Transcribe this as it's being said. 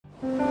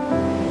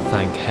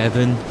thank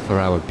heaven for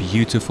our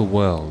beautiful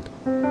world.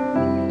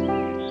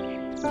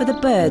 For the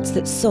birds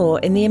that soar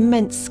in the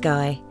immense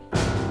sky.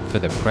 For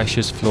the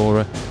precious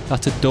flora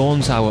that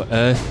adorns our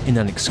earth in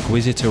an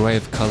exquisite array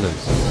of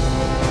colours.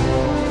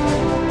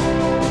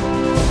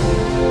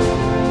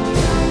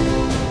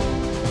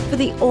 For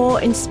the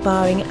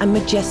awe-inspiring and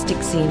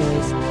majestic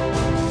sceneries.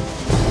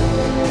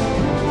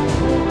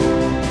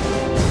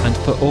 And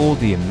for all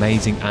the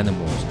amazing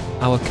animals,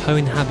 our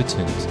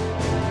co-inhabitants.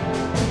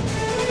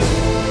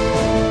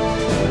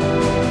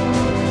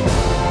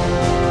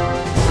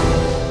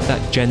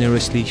 That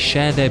generously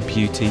share their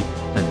beauty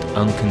and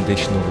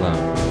unconditional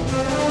love.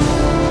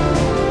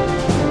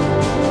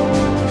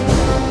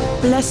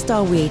 Blessed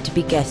are we to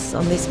be guests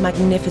on this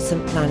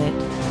magnificent planet.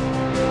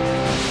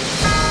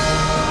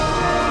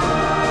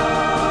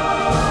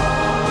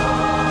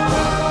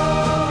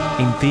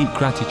 In deep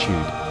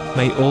gratitude,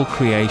 may all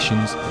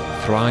creations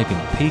thrive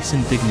in peace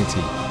and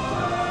dignity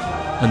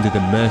under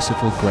the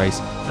merciful grace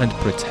and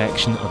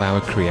protection of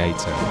our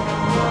Creator.